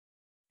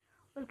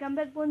Welcome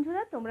back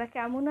বন্ধুরা, তোমরা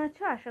কেমন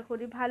আছো? আশা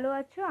করি ভালো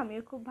আছো।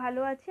 আমিও খুব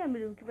ভালো আছি। আমি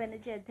রুমকি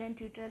ব্যানার্জি অধ্যায়ন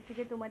টিউটোরিয়াল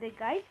থেকে তোমাদের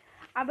গাইড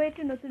আবার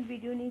একটা নতুন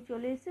ভিডিও নিয়ে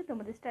চলে এসেছি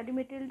তোমাদের স্টাডি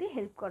মেটেরিয়াল দিয়ে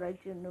হেল্প করার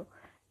জন্য।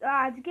 তো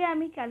আজকে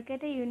আমি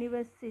ক্যালকাটা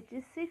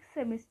ইউনিভার্সিটির 6th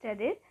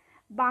সেমিস্টারের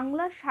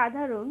বাংলা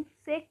সাধারণ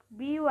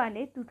SEC-B-1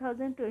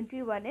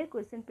 2021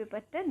 কোয়েশ্চেন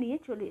পেপারটা নিয়ে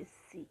চলে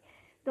এসেছি।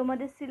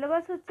 তোমাদের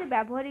সিলেবাস হচ্ছে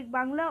ব্যবহারিক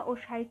বাংলা ও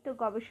সাহিত্য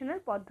গবেষণার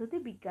পদ্ধতি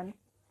বিজ্ঞান।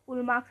 ফুল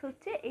মার্কস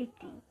হচ্ছে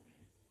 80।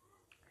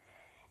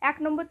 1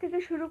 নম্বর থেকে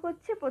শুরু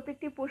করছে।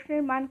 প্রত্যেকটি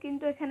প্রশ্নের মান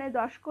কিন্তু এখানে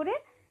 10 করে।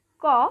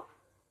 ক,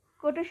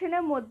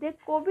 কোটেশনের মধ্যে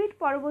কোভিড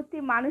পরবর্তী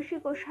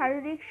মানসিক ও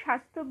শারীরিক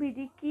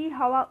স্বাস্থ্যবিধি কী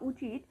হওয়া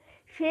উচিত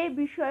সেই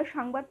বিষয়ে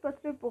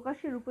সংবাদপত্রে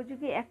প্রকাশের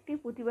উপযোগী একটি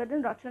প্রতিবেদন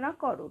রচনা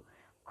করো।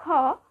 খ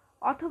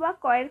অথবা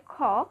কয়ের খ,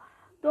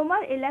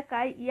 তোমার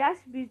এলাকায় ইয়াস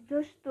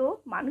বিধ্বস্ত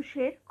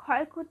মানুষের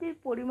ক্ষয়ক্ষতির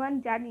পরিমাণ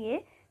জানিয়ে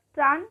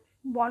ত্রাণ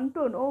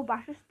বন্টন ও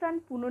বাসস্থান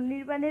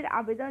পুনর্নির্মাণের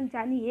আবেদন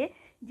জানিয়ে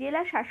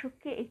জেলা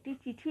শাসককে একটি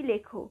চিঠি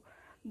লেখো।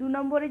 2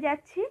 নম্বরে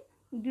যাচ্ছি।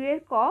 2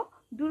 ক,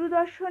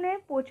 দূরদর্শনে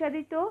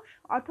প্রচারিত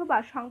অথবা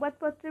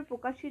সংবাদপত্রে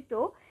প্রকাশিত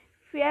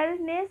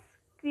ফেয়ারনেস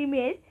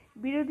ক্রিমের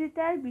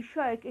বিরোধিতার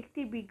বিষয়ক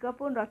একটি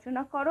বিজ্ঞাপন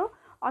রচনা করো।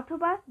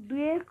 অথবা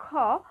 2 খ,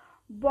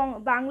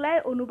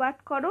 বাংলায় অনুবাদ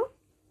করো।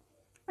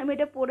 আমি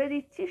এটা পড়ে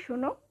দিচ্ছি,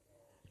 শোনো।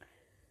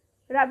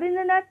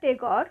 Rabindranath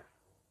Tagore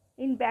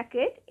in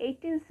bracket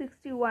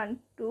 1861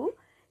 to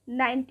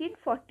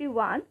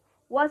 1941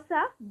 was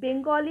a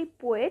Bengali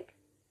poet,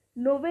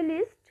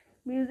 novelist,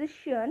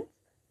 musician,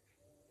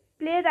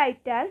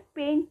 playwright,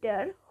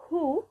 painter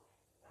who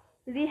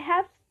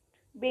revived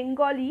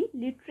Bengali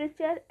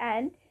literature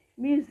and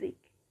music.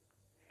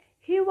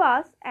 He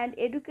was an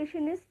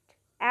educationist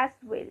as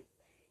well.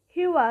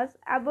 He was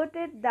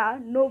awarded the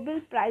Nobel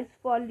Prize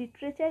for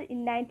Literature in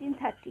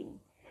 1913.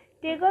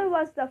 Tagore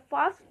was the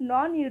first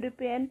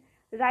non-European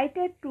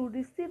writer to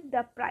receive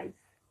the prize.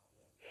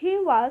 He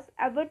was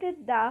awarded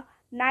the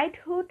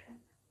knighthood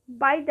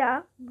by the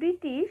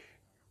British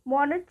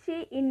monarchy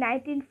in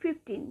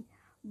 1915,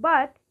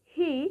 but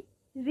he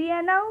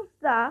renounced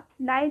the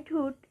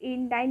knighthood in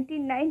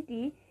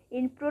 1990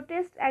 in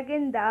protest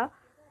against the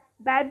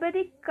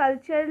barbaric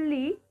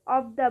culturally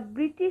of the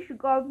British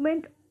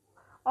government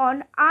on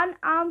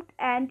unarmed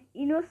and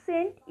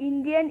innocent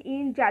Indians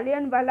in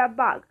Jallianwala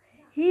Bagh.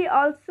 He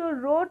also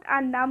wrote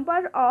a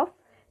number of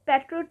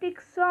patriotic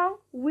songs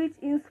which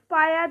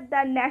inspired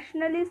the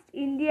nationalist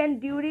Indian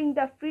during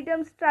the freedom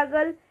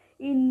struggle.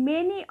 In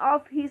many of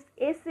his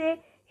essays,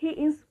 he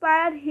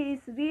inspired his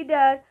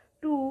reader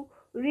to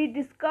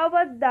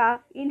rediscover the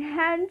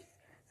enhanced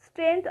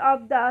strength of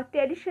the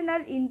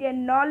traditional Indian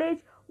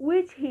knowledge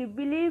which he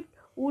believed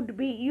would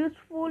be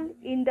useful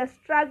in the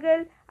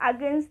struggle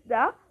against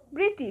the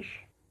British.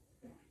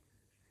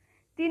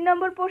 3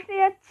 নম্বর প্রশ্নে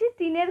যাচ্ছি।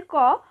 3 ক,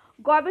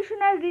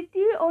 গবেষণার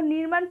রীতি ও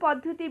নির্মাণ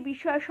পদ্ধতি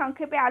বিষয়ে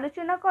সংক্ষেপে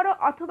আলোচনা করো।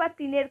 অথবা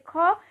 3 খ,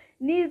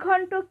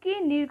 নির্ঘণ্ট কি,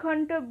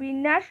 নির্ঘণ্ট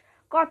বিন্যাস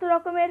কত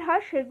রকমের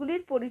হয়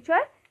সেগুলির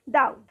পরিচয়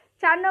দাও।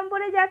 4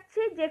 নম্বরে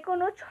যাচ্ছি। যে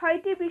কোনো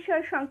 6টি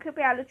বিষয়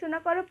সংক্ষেপে আলোচনা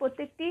করো।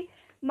 প্রত্যেকটি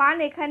মান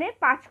এখানে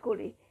 5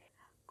 করে।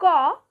 ক,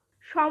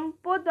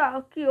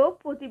 সম্পাদকীয়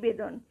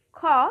প্রতিবেদন।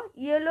 খ,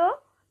 ইয়েলো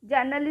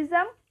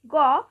জার্নালিজম। গ,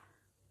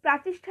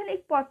 প্রাতিষ্ঠানিক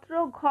পত্র।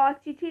 ঘ,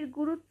 চিঠির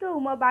গুরুত্ব ও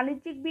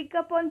বাণিজ্যিক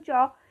বিজ্ঞাপন। চ,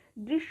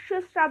 দৃশ্য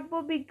শ্রাব্য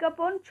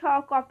বিজ্ঞাপন। ছ,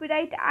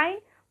 কপিরাইট আইন।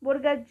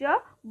 বর্গাজ,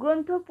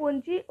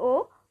 গ্রন্থপঞ্জি ও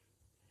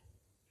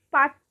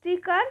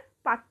পত্রিকার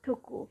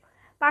পার্থক্য।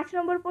 5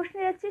 নম্বর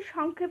প্রশ্নে যাচ্ছি।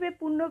 সংক্ষেপে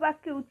পূর্ণ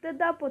বাক্যে উত্তর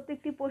দাও।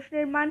 প্রত্যেকটি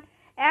প্রশ্নের মান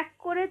 1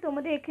 করে।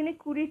 তোমাদের এখানে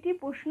 20টি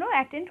প্রশ্ন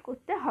অ্যাটেন্ড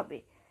করতে হবে।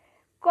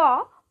 ক,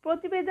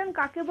 প্রতিবেদন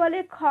কাকে বলে।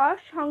 খ,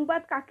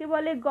 সংবাদ কাকে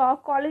বলে। গ,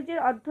 কলেজের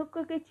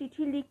অধ্যক্ষকে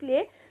চিঠি লিখলে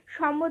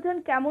সম্বোধন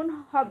কেমন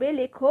হবে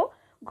লেখো।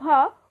 ঘ,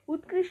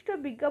 উৎকৃষ্ট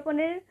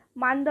বিজ্ঞাপনের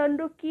মানদণ্ড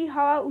কি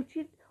হওয়া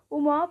উচিত।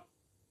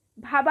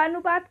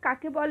 ভাবানুবাদ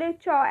কাকে বলে।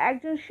 চ,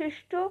 একজন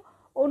শ্রেষ্ঠ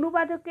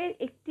অনুবাদকের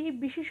একটি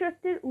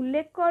বিশেষত্বের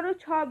উল্লেখ করো।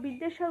 ছ,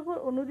 বিদ্যাসাগর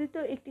অনুদিত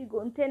একটি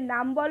গ্রন্থের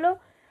নাম বলো।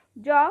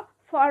 জ,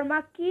 ফর্মা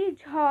কি।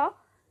 ঝ,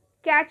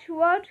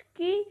 ক্যাচওয়ার্ড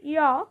কি।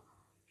 য়,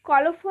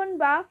 কলফন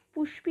বা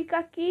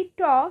পুষ্পিকা কি।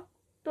 ট,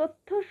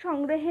 তথ্য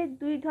সংগ্রহের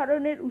 2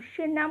 ধরনের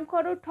উৎসের নাম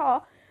করো। ঠ,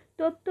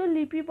 তথ্য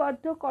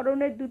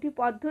লিপিবদ্ধকরণের 2টি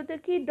পদ্ধতি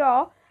কি। ড,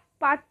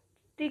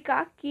 পাত্রিকা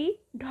কি।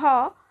 ঢ,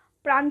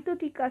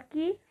 প্রান্তটিকা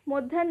কি।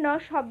 মধ্যাহ্ন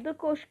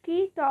শব্দকোষ কি।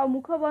 ত,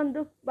 মুখবন্ধ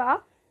বা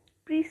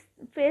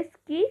প্রিফেস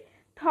কি।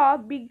 থ,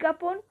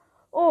 বিজ্ঞাপন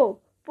ও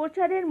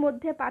প্রচারের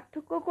মধ্যে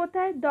পার্থক্য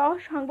কোথায়। দ,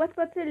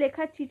 সংবাদপত্রে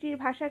লেখা চিঠির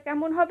ভাষা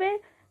কেমন হবে।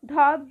 ধ,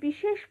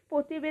 বিশেষ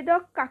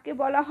প্রতিবেদক কাকে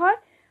বলা হয়।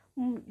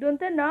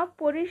 ন,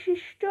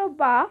 পরিশিষ্ট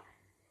বা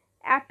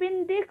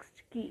অ্যাপেন্ডিক্স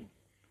কি।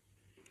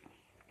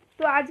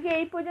 তো আজকে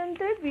এই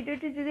পর্যন্তই।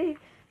 ভিডিওটি যদি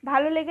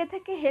ভালো লেগে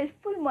থাকে,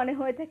 হেল্পফুল মনে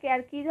হয়ে থাকে,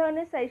 আর কী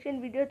ধরনের সাজেশন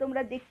ভিডিও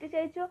তোমরা দেখতে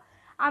চাইছো,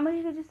 আমাকে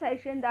কিছু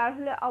সাজেশন দেওয়ার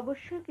হলে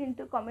অবশ্যই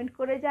কিন্তু কমেন্ট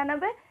করে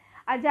জানাবে।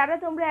 আর যারা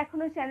তোমরা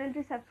এখনও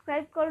চ্যানেলটি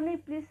সাবস্ক্রাইব করোনি,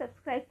 প্লিজ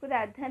সাবস্ক্রাইব করে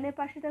অধ্যয়নের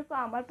পাশে থাকো,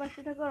 আমার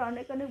পাশে থাকো। আর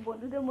অনেক অনেক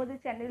বন্ধুদের মধ্যে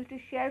চ্যানেলটি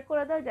শেয়ার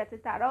করে দাও যাতে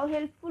তারাও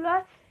হেল্পফুল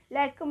হয়।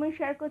 লাইক কমেন্ট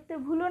শেয়ার করতে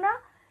ভুলো না।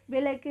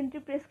 বেল আইকনটি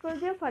প্রেস করে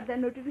দিও ফার্দার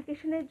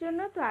নোটিফিকেশনের জন্য।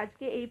 তো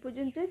আজকে এই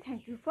পর্যন্তই।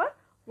 Thank you for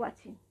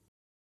watching.